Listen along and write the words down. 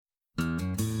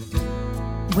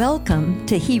Welcome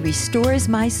to He Restores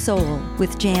My Soul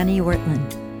with Janie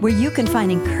Ortland, where you can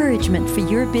find encouragement for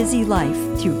your busy life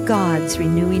through God's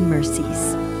renewing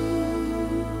mercies.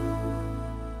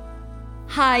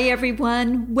 Hi,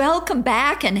 everyone. Welcome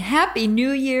back and Happy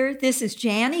New Year. This is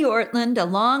Janie Ortland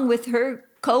along with her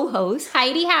co-host,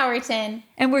 Heidi Howerton.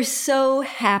 And we're so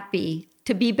happy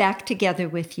to be back together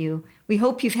with you. We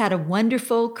hope you've had a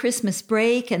wonderful Christmas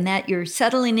break and that you're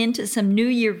settling into some New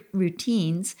Year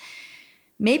routines.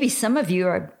 Maybe some of you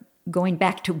are going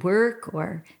back to work,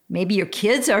 or maybe your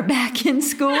kids are back in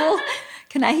school.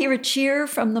 Can I hear a cheer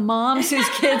from the moms whose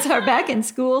kids are back in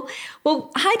school?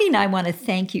 Well, Heidi and I want to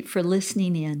thank you for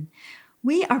listening in.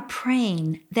 We are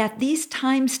praying that these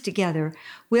times together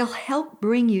will help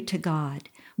bring you to God,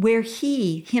 where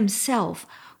He Himself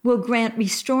will grant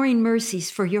restoring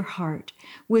mercies for your heart,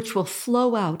 which will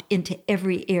flow out into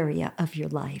every area of your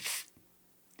life.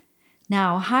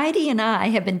 Now, Heidi and I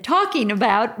have been talking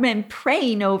about and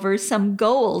praying over some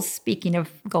goals, speaking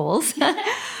of goals,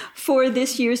 for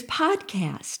this year's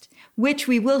podcast, which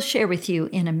we will share with you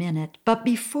in a minute. But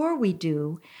before we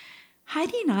do,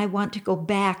 Heidi and I want to go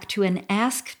back to an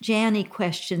Ask Janie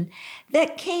question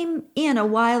that came in a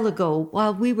while ago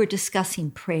while we were discussing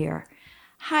prayer.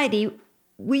 Heidi,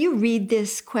 will you read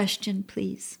this question,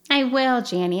 please? I will,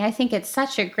 Janie. I think it's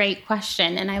such a great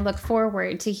question, and I look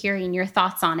forward to hearing your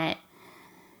thoughts on it.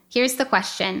 Here's the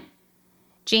question.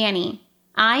 Janie,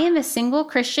 I am a single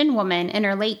Christian woman in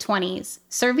her late 20s,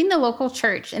 serving the local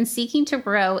church and seeking to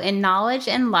grow in knowledge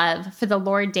and love for the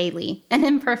Lord daily, and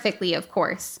imperfectly, of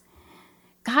course.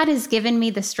 God has given me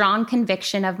the strong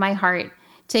conviction of my heart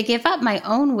to give up my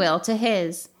own will to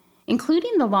His,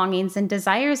 including the longings and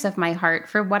desires of my heart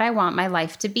for what I want my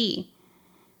life to be.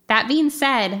 That being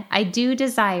said, I do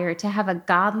desire to have a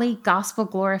godly,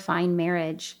 gospel-glorifying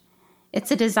marriage. It's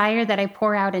a desire that I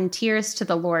pour out in tears to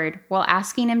the Lord while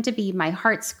asking Him to be my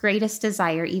heart's greatest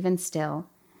desire even still.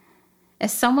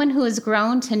 As someone who has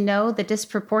grown to know the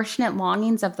disproportionate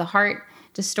longings of the heart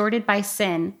distorted by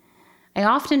sin, I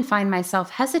often find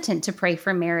myself hesitant to pray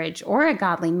for marriage or a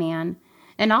godly man,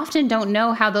 and often don't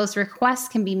know how those requests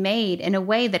can be made in a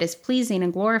way that is pleasing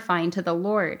and glorifying to the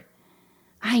Lord.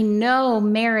 I know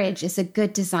marriage is a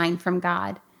good design from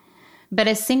God. But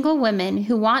as single women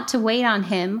who want to wait on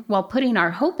Him while putting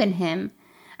our hope in Him,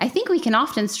 I think we can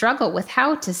often struggle with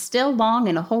how to still long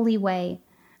in a holy way.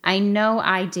 I know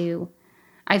I do.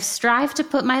 I've strived to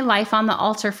put my life on the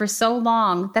altar for so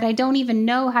long that I don't even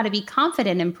know how to be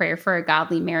confident in prayer for a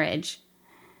godly marriage.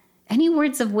 Any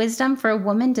words of wisdom for a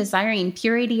woman desiring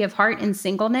purity of heart in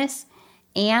singleness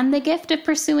and the gift of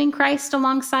pursuing Christ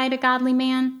alongside a godly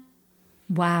man?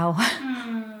 Wow.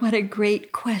 What a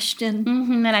great question.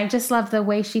 And I just love the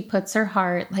way she puts her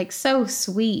heart, like so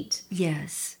sweet.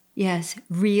 Yes.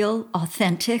 Real,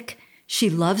 authentic. She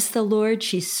loves the Lord.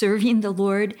 She's serving the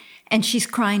Lord, and she's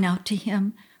crying out to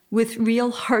Him with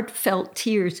real heartfelt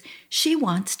tears. She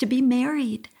wants to be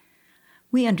married.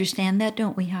 We understand that,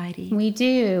 don't we, Heidi? We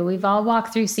do. We've all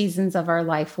walked through seasons of our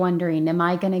life wondering, am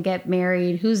I going to get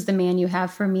married? Who's the man you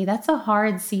have for me? That's a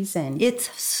hard season.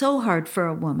 It's so hard for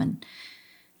a woman.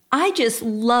 I just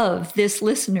love this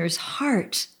listener's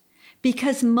heart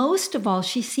because most of all,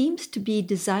 she seems to be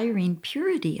desiring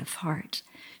purity of heart.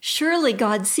 Surely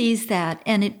God sees that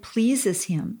and it pleases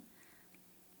Him.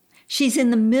 She's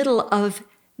in the middle of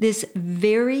this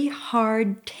very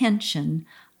hard tension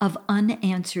of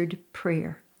unanswered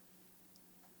prayer.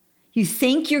 You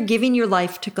think you're giving your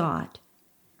life to God.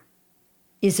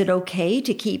 Is it okay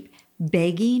to keep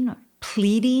begging,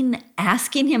 pleading,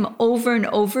 asking Him over and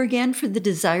over again for the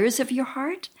desires of your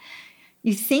heart?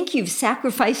 You think you've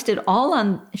sacrificed it all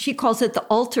on, she calls it the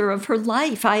altar of her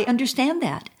life. I understand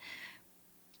that.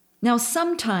 Now,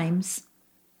 sometimes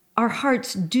our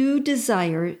hearts do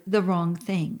desire the wrong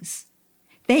things.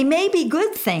 They may be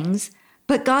good things,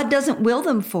 but God doesn't will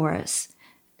them for us.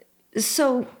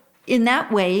 So in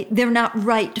that way, they're not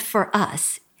right for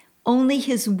us. Only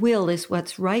His will is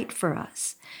what's right for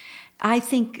us. I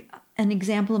think an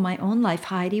example of my own life,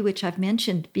 Heidi, which I've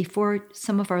mentioned before,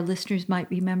 some of our listeners might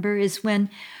remember, is when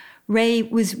Ray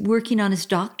was working on his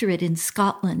doctorate in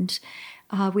Scotland.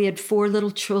 We had 4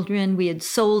 little children. We had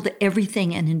sold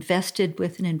everything and invested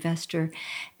with an investor.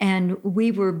 And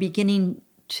we were beginning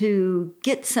to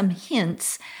get some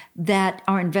hints that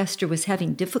our investor was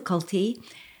having difficulty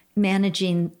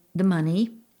managing the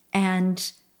money.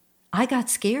 And I got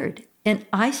scared and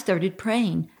I started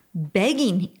praying,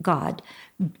 begging God,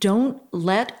 don't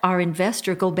let our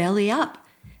investor go belly up.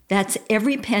 That's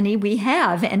every penny we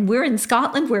have. And we're in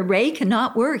Scotland where Ray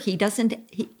cannot work. He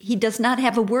does not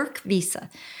have a work visa.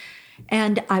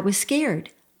 And I was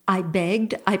scared. I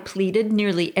begged, I pleaded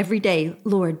nearly every day,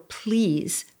 Lord,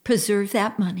 please preserve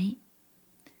that money.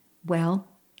 Well,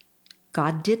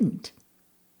 God didn't.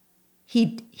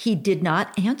 He did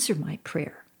not answer my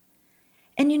prayer.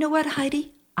 And you know what,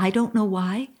 Heidi? I don't know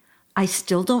why. I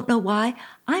still don't know why.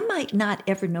 I might not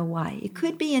ever know why. It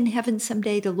could be in heaven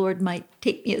someday the Lord might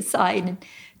take me aside and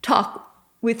talk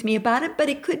with me about it, but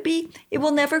it could be it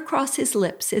will never cross his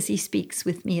lips as he speaks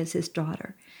with me as his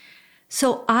daughter.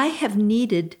 So I have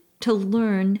needed to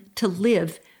learn to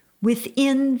live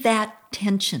within that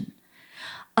tension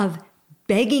of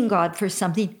begging God for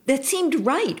something that seemed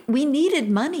right. We needed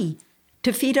money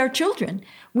to feed our children.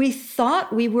 We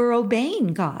thought we were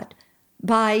obeying God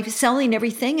by selling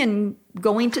everything and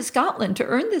going to Scotland to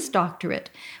earn this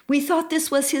doctorate. We thought this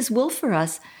was his will for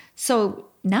us. So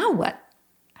now what?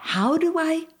 How do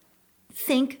I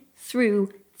think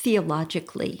through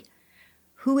theologically?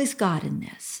 Who is God in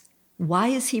this? Why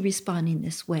is he responding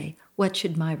this way? What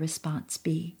should my response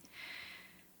be?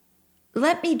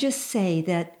 Let me just say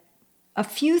that a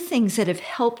few things that have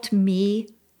helped me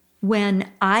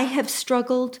when I have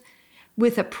struggled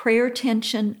with a prayer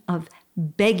tension of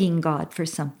begging God for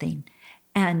something,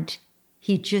 and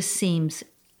he just seems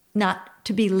not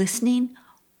to be listening,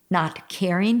 not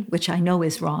caring, which I know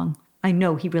is wrong. I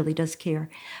know he really does care.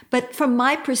 But from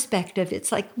my perspective,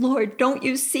 it's like, Lord, don't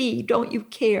you see? Don't you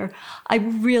care? I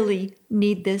really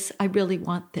need this. I really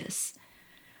want this.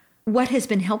 What has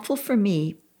been helpful for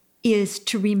me is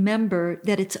to remember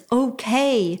that it's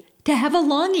okay to have a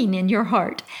longing in your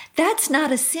heart. That's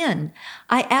not a sin.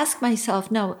 I ask myself,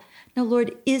 no,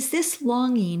 Lord, is this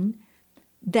longing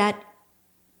that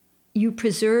you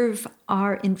preserve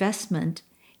our investment,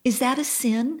 is that a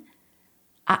sin?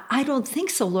 I don't think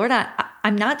so, Lord.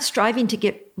 I'm not striving to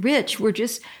get rich. We're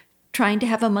just trying to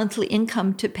have a monthly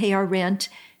income to pay our rent,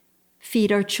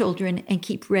 feed our children, and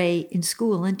keep Ray in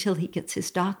school until he gets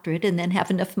his doctorate, and then have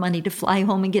enough money to fly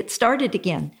home and get started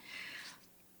again.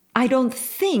 I don't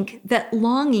think that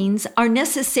longings are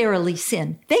necessarily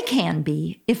sin. They can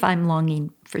be if I'm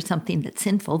longing for something that's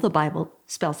sinful. The Bible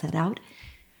spells that out.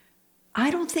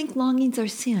 I don't think longings are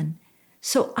sin.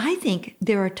 So I think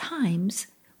there are times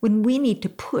when we need to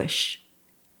push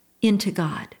into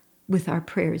God with our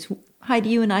prayers. Heidi,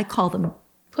 you and I call them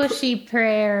pushy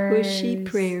prayers. Pushy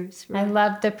prayers. Right? I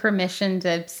love the permission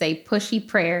to say pushy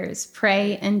prayers.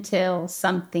 Pray until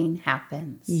something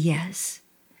happens. Yes.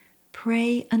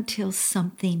 Pray until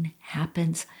something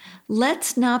happens.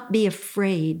 Let's not be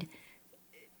afraid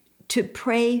to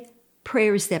pray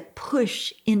prayers that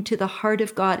push into the heart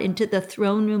of God, into the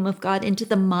throne room of God, into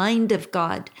the mind of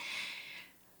God.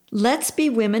 Let's be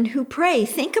women who pray.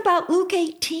 Think about Luke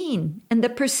 18 and the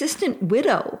persistent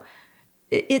widow.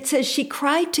 It says she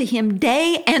cried to him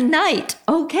day and night.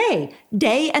 Okay,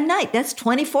 day and night. That's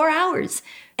 24 hours.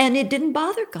 And it didn't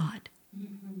bother God.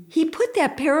 He put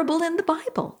that parable in the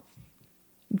Bible.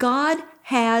 God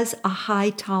has a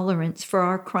high tolerance for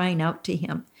our crying out to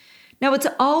him. Now, it's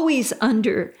always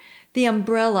under the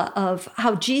umbrella of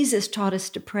how Jesus taught us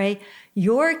to pray,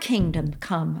 your kingdom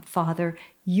come, Father,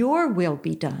 your will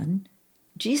be done.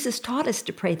 Jesus taught us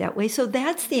to pray that way, so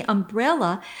that's the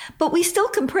umbrella, but we still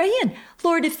can pray in,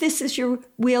 Lord, if this is your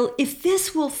will, if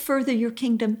this will further your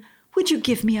kingdom, would you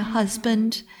give me a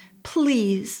husband,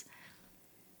 please?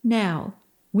 Now,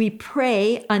 we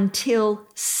pray until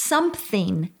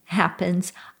something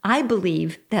happens. I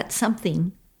believe that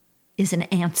something is an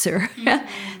answer.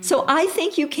 So I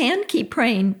think you can keep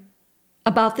praying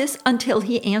about this until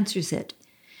he answers it.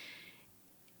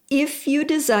 If you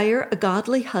desire a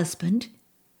godly husband,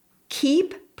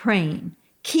 keep praying,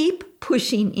 keep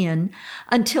pushing in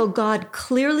until God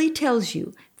clearly tells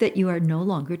you that you are no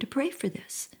longer to pray for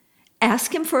this.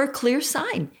 Ask him for a clear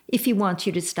sign if he wants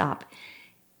you to stop.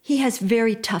 He has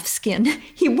very tough skin.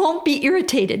 He won't be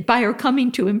irritated by our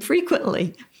coming to him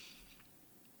frequently.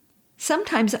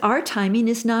 Sometimes our timing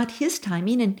is not his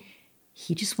timing, and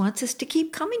he just wants us to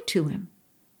keep coming to him.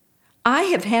 I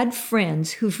have had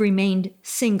friends who've remained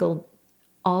single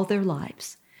all their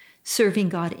lives, serving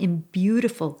God in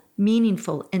beautiful,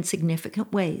 meaningful, and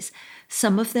significant ways.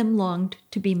 Some of them longed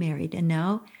to be married, and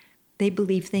now they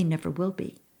believe they never will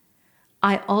be.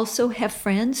 I also have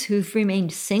friends who've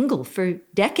remained single for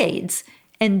decades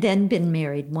and then been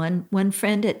married. One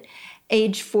friend at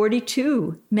age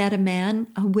 42 met a man,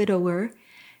 a widower,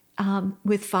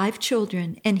 with 5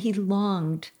 children, and he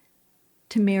longed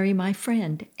to marry my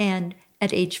friend. And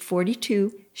at age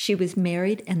 42, she was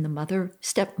married and the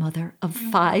stepmother of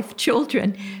 5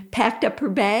 children, packed up her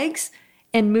bags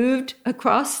and moved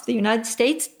across the United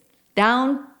States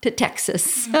down to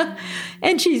Texas.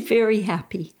 And she's very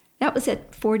happy. That was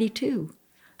at 42.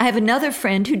 I have another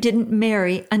friend who didn't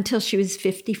marry until she was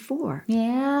 54.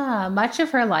 Yeah, much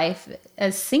of her life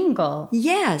as single.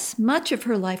 Yes, much of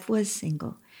her life was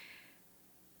single.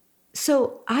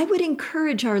 So I would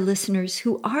encourage our listeners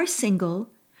who are single,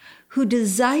 who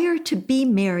desire to be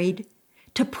married,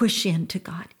 to push into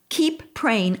God. Keep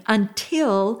praying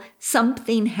until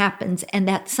something happens, and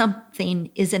that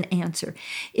something is an answer.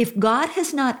 If God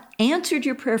has not answered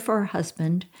your prayer for a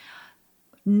husband,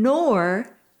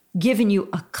 nor given you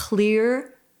a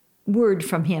clear word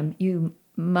from him, you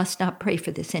must not pray for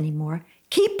this anymore.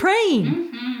 Keep praying.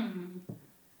 Mm-hmm.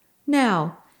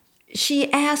 Now,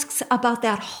 she asks about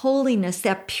that holiness,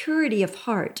 that purity of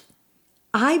heart.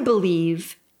 I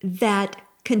believe that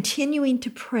continuing to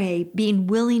pray, being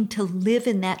willing to live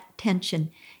in that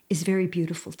tension is very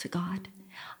beautiful to God.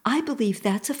 I believe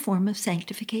that's a form of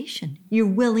sanctification. You're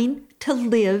willing to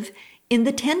live in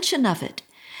the tension of it.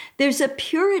 There's a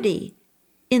purity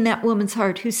in that woman's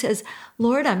heart who says,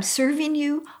 Lord, I'm serving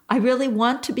you. I really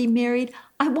want to be married.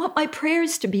 I want my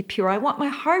prayers to be pure. I want my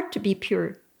heart to be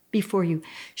pure before you.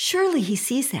 Surely he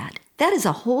sees that. That is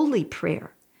a holy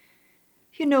prayer.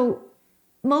 You know,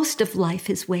 most of life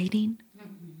is waiting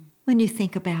when you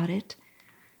think about it.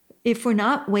 If we're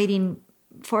not waiting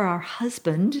for our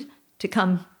husband to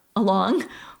come along,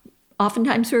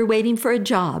 oftentimes we're waiting for a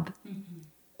job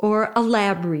or a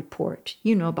lab report.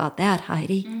 You know about that,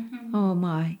 Heidi. Mm-hmm. Oh,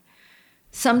 my.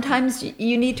 Sometimes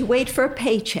you need to wait for a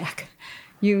paycheck.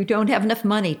 You don't have enough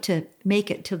money to make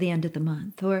it till the end of the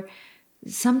month. Or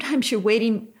sometimes you're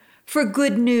waiting for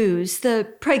good news,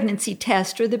 the pregnancy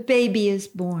test, or the baby is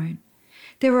born.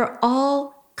 There are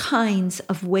all kinds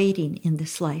of waiting in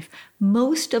this life.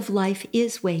 Most of life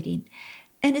is waiting.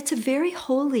 And it's a very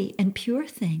holy and pure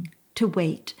thing to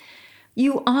wait.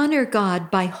 You honor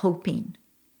God by hoping.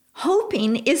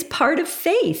 Hoping is part of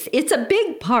faith. It's a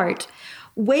big part.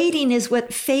 Waiting is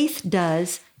what faith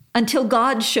does until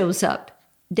God shows up.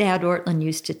 Dad Ortlund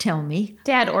used to tell me.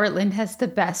 Dad Ortlund has the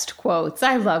best quotes.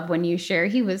 I love when you share.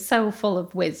 He was so full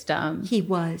of wisdom. He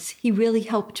was. He really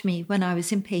helped me when I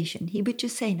was impatient. He would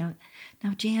just say, now,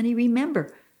 Janie,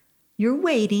 remember, you're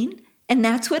waiting, and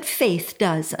that's what faith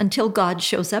does until God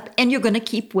shows up, and you're going to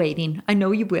keep waiting. I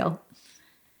know you will.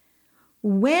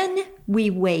 When we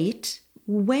wait,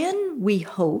 when we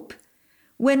hope,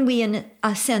 when we, in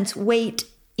a sense, wait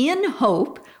in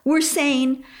hope, we're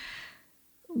saying,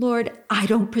 Lord, I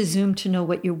don't presume to know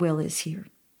what your will is here.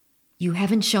 You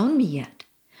haven't shown me yet.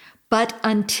 But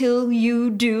until you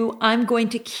do, I'm going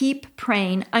to keep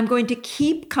praying. I'm going to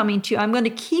keep coming to you. I'm going to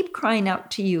keep crying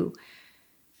out to you.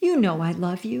 You know I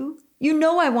love you. You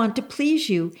know I want to please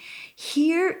you.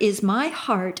 Here is my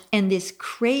heart and this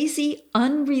crazy,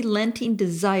 unrelenting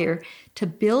desire to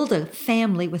build a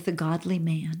family with a godly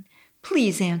man.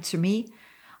 Please answer me.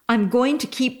 I'm going to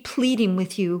keep pleading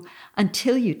with you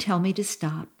until you tell me to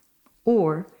stop,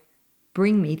 or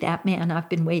bring me that man I've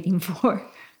been waiting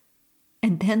for.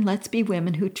 And then let's be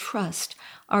women who trust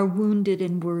our wounded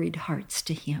and worried hearts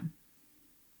to him.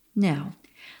 Now,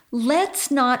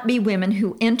 let's not be women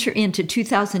who enter into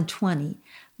 2020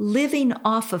 living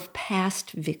off of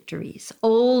past victories,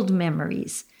 old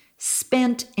memories,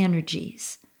 spent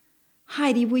energies.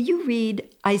 Heidi, will you read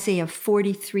Isaiah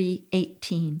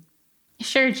 43:18?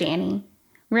 Sure, Janie.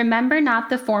 Remember not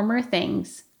the former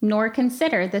things, nor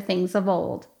consider the things of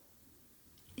old.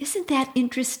 Isn't that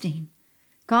interesting?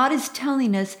 God is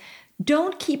telling us,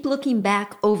 don't keep looking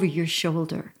back over your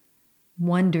shoulder,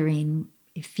 wondering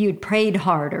if you'd prayed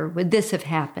harder, would this have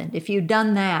happened? If you'd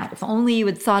done that, if only you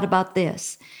had thought about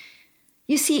this.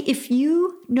 You see, if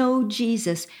you know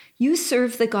Jesus, you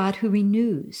serve the God who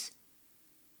renews.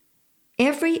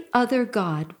 Every other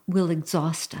God will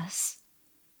exhaust us.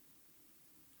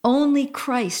 Only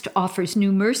Christ offers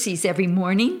new mercies every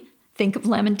morning. Think of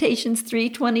Lamentations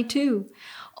 3:22.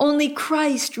 Only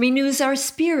Christ renews our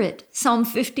spirit. Psalm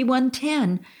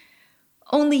 51:10.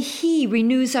 Only he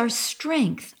renews our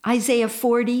strength. Isaiah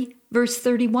 40, verse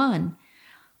 31.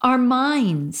 Our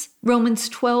minds. Romans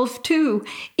 12:2.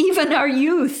 Even our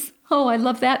youth. Oh, I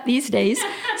love that these days.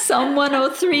 Psalm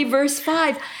 103, verse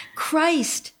 5.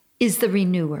 Christ is the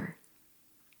renewer.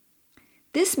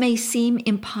 This may seem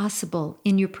impossible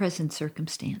in your present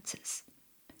circumstances.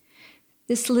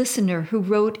 This listener who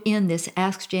wrote in this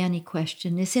Ask Janie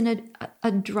question is in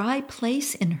a dry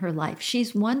place in her life.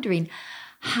 She's wondering,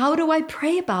 how do I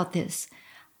pray about this?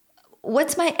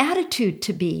 What's my attitude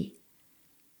to be?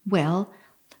 Well,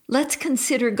 let's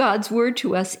consider God's word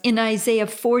to us in Isaiah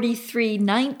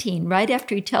 43:19, right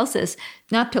after he tells us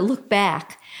not to look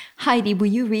back. Heidi, will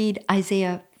you read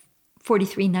Isaiah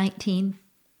 43:19?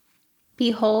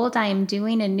 Behold, I am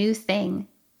doing a new thing.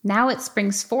 Now it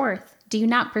springs forth. Do you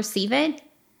not perceive it?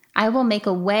 I will make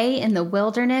a way in the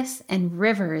wilderness and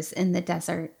rivers in the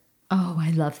desert. Oh, I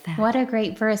love that. What a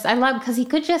great verse. I love, because he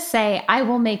could just say, I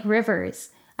will make rivers.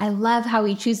 I love how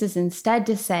he chooses instead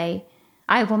to say,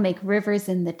 I will make rivers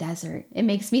in the desert. It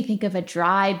makes me think of a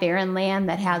dry, barren land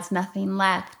that has nothing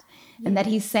left. And that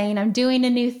he's saying, I'm doing a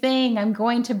new thing. I'm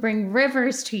going to bring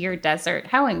rivers to your desert.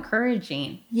 How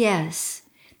encouraging. Yes.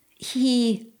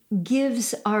 He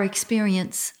gives our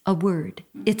experience a word.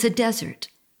 It's a desert.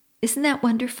 Isn't that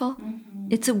wonderful? Mm-hmm.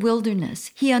 It's a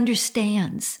wilderness. He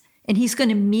understands, and he's going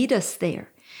to meet us there.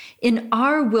 In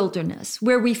our wilderness,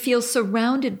 where we feel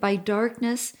surrounded by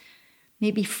darkness,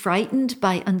 maybe frightened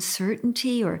by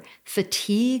uncertainty or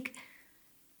fatigue,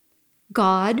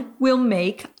 God will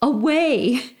make a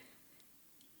way.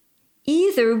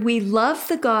 Either we love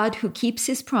the God who keeps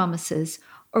his promises,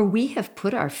 or we have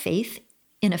put our faith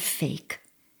in a fake.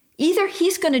 Either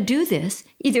he's going to do this,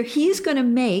 either he's going to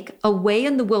make a way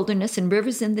in the wilderness and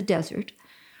rivers in the desert,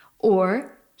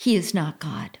 or he is not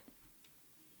God.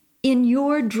 In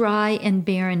your dry and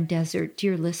barren desert,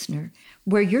 dear listener,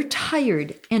 where you're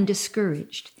tired and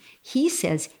discouraged, he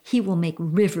says he will make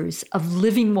rivers of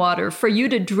living water for you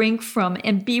to drink from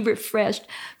and be refreshed,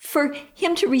 for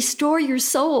him to restore your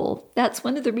soul. That's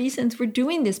one of the reasons we're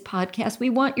doing this podcast. We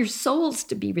want your souls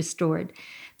to be restored.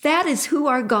 That is who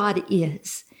our God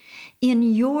is. In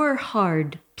your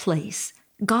hard place,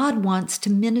 God wants to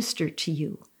minister to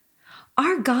you.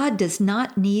 Our God does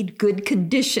not need good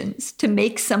conditions to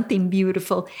make something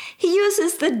beautiful. He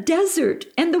uses the desert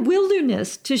and the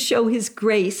wilderness to show his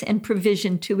grace and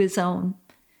provision to his own.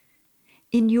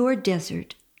 In your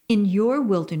desert, in your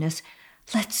wilderness,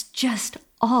 let's just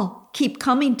all keep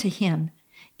coming to him.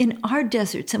 In our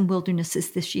deserts and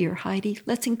wildernesses this year, Heidi,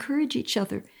 let's encourage each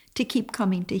other to keep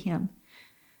coming to him.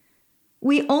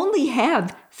 We only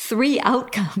have 3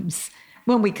 outcomes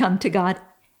when we come to God,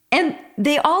 and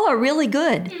they all are really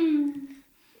good.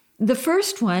 The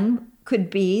first one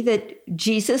could be that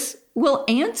Jesus will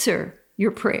answer your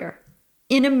prayer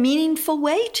in a meaningful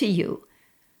way to you.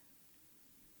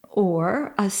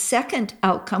 Or a second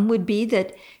outcome would be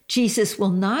that Jesus will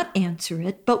not answer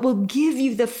it, but will give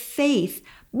you the faith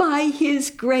by his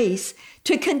grace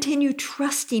to continue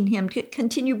trusting him, to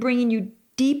continue bringing you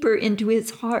deeper into his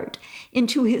heart,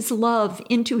 into his love,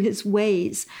 into his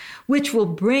ways, which will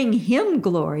bring him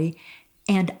glory.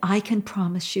 And I can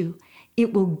promise you,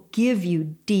 it will give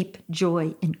you deep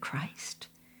joy in Christ.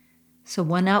 So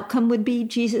one outcome would be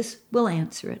Jesus will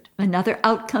answer it. Another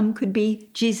outcome could be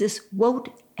Jesus won't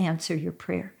answer your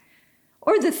prayer.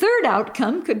 Or the third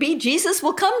outcome could be Jesus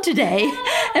will come today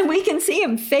and we can see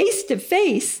him face to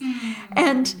face.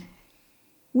 And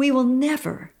we will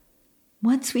never,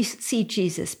 once we see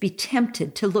Jesus, be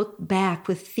tempted to look back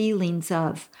with feelings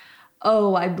of,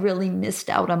 oh, I really missed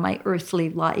out on my earthly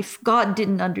life. God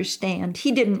didn't understand.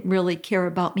 He didn't really care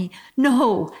about me.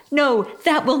 No,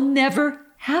 that will never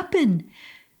happen.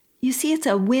 You see, it's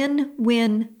a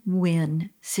win-win-win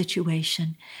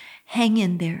situation. Hang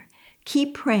in there.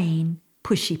 Keep praying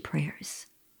pushy prayers.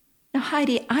 Now,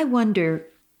 Heidi, I wonder,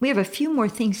 we have a few more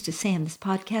things to say in this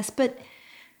podcast, but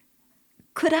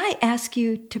could I ask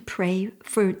you to pray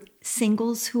for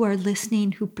singles who are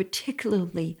listening who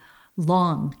particularly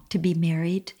long to be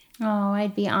married? Oh,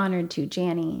 I'd be honored to,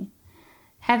 Janie.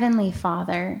 Heavenly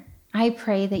Father, I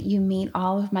pray that you meet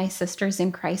all of my sisters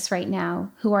in Christ right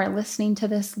now who are listening to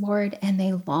this, Lord, and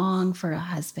they long for a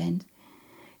husband.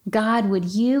 God, would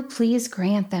you please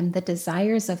grant them the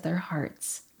desires of their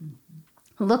hearts?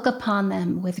 Look upon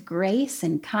them with grace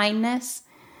and kindness.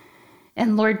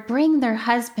 And Lord, bring their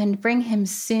husband, bring him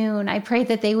soon. I pray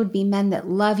that they would be men that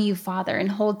love you, Father, and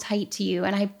hold tight to you.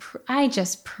 And I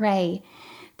just pray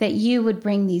that you would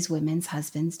bring these women's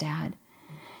husbands, Dad.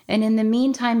 And in the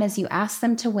meantime, as you ask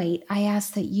them to wait, I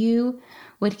ask that you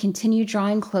would continue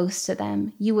drawing close to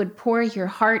them. You would pour your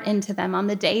heart into them on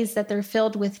the days that they're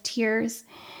filled with tears,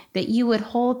 that you would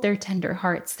hold their tender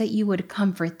hearts, that you would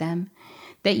comfort them,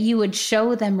 that you would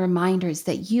show them reminders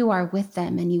that you are with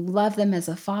them and you love them as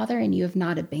a father and you have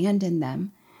not abandoned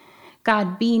them.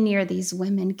 God, be near these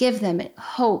women. Give them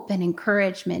hope and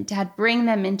encouragement. Dad, bring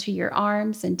them into your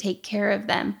arms and take care of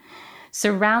them.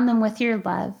 Surround them with your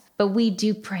love. But we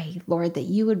do pray, Lord, that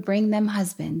you would bring them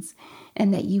husbands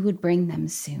and that you would bring them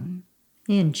soon.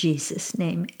 In Jesus'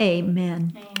 name,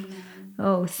 amen. Amen.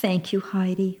 Oh, thank you,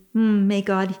 Heidi. May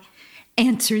God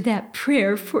answer that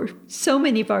prayer for so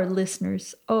many of our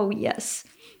listeners. Oh, yes.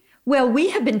 Well, we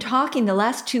have been talking the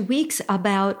last 2 weeks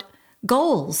about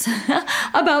goals,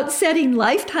 about setting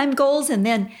lifetime goals and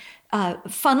then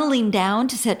funneling down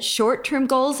to set short-term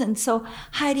goals. And so,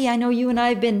 Heidi, I know you and I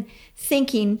have been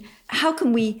thinking, how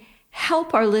can we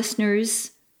help our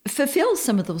listeners fulfill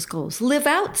some of those goals, live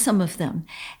out some of them.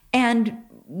 And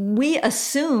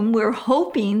we're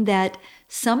hoping that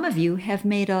some of you have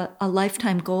made a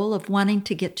lifetime goal of wanting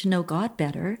to get to know God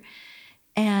better.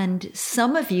 And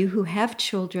some of you who have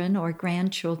children or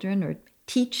grandchildren or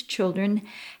teach children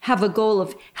have a goal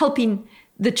of helping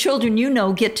the children you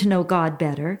know get to know God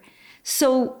better.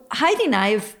 So Heidi and I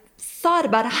have thought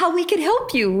about how we could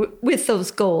help you with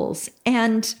those goals,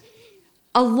 and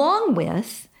along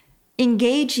with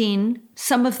engaging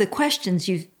some of the questions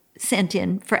you sent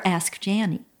in for Ask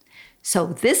Janie. So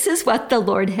this is what the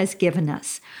Lord has given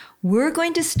us. We're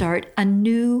going to start a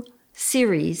new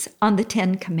series on the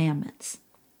 10 Commandments.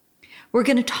 We're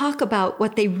going to talk about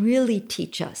what they really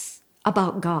teach us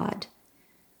about God,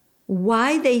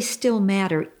 why they still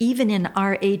matter even in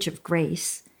our age of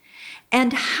grace,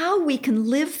 and how we can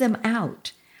live them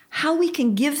out, how we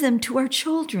can give them to our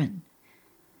children.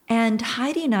 And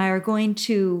Heidi and I are going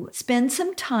to spend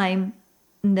some time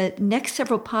in the next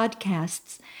several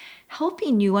podcasts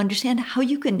helping you understand how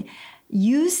you can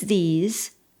use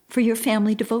these for your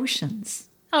family devotions.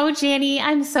 Oh, Janie,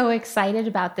 I'm so excited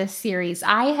about this series.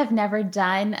 I have never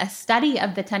done a study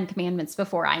of the 10 Commandments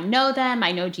before. I know them.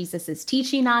 I know Jesus'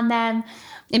 teaching on them.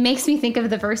 It makes me think of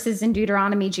the verses in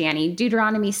Deuteronomy, Janie.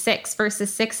 Deuteronomy 6,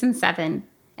 verses 6 and 7.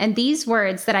 And these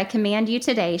words that I command you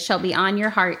today shall be on your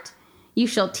heart. You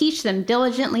shall teach them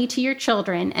diligently to your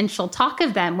children, and shall talk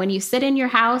of them when you sit in your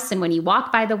house and when you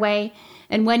walk by the way,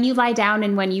 and when you lie down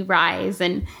and when you rise.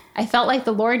 And I felt like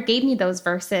the Lord gave me those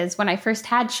verses when I first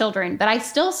had children, but I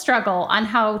still struggle on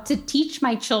how to teach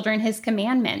my children his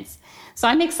commandments. So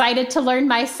I'm excited to learn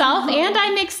myself, and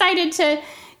I'm excited to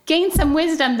gain some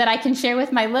wisdom that I can share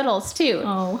with my littles too.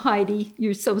 Oh, Heidi,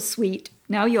 you're so sweet.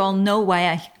 Now you all know why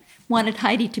I wanted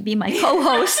Heidi to be my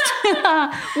co-host.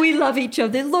 We love each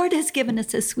other. The Lord has given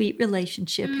us a sweet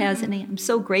relationship, hasn't he? I'm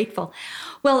so grateful.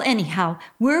 Well, anyhow,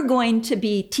 we're going to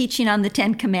be teaching on the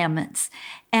 10 Commandments,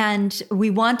 and we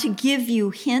want to give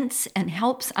you hints and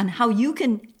helps on how you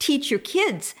can teach your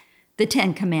kids the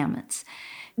 10 Commandments.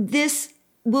 This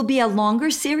will be a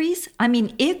longer series. I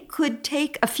mean, it could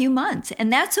take a few months,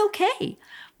 and that's okay.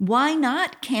 Why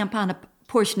not camp on a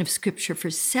portion of Scripture for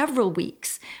several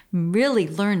weeks, really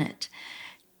learn it?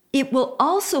 It will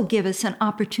also give us an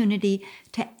opportunity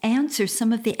to answer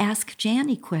some of the Ask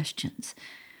Janie questions.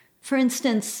 For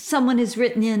instance, someone has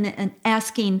written in and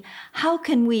asking, how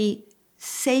can we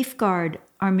safeguard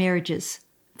our marriages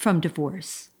from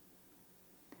divorce?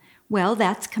 Well,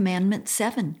 that's Commandment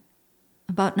 7,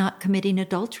 about not committing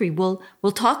adultery. We'll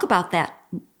talk about that.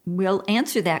 We'll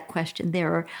answer that question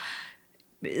there.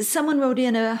 Someone wrote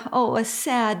in a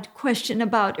sad question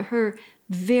about her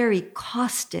very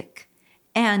caustic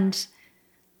and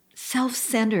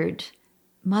self-centered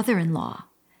mother-in-law.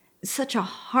 Such a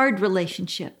hard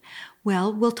relationship.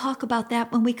 Well, we'll talk about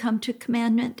that when we come to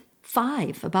Commandment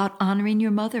 5, about honoring your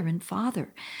mother and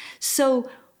father. So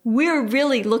we're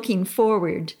really looking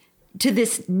forward to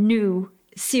this new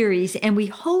series, and we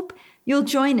hope you'll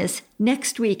join us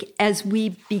next week as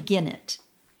we begin it.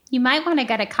 You might want to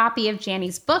get a copy of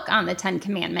Janie's book on the 10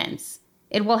 Commandments.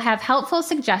 It will have helpful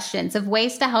suggestions of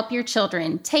ways to help your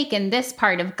children take in this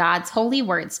part of God's holy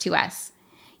words to us.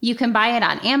 You can buy it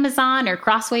on Amazon or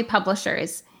Crossway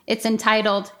Publishers. It's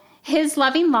entitled, His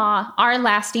Loving Law, Our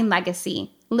Lasting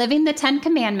Legacy, Living the 10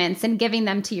 Commandments and Giving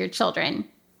Them to Your Children.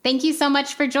 Thank you so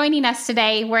much for joining us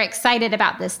today. We're excited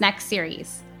about this next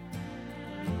series.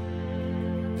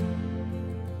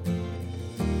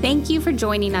 Thank you for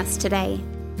joining us today.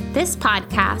 This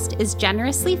podcast is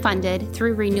generously funded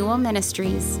through Renewal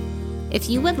Ministries. If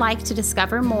you would like to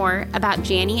discover more about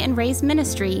Janie and Ray's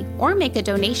ministry or make a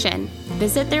donation,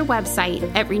 visit their website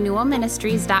at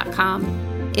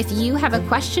renewalministries.com. If you have a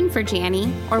question for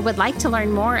Janie or would like to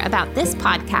learn more about this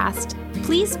podcast,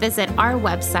 please visit our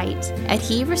website at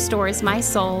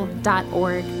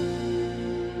herestoresmysoul.org.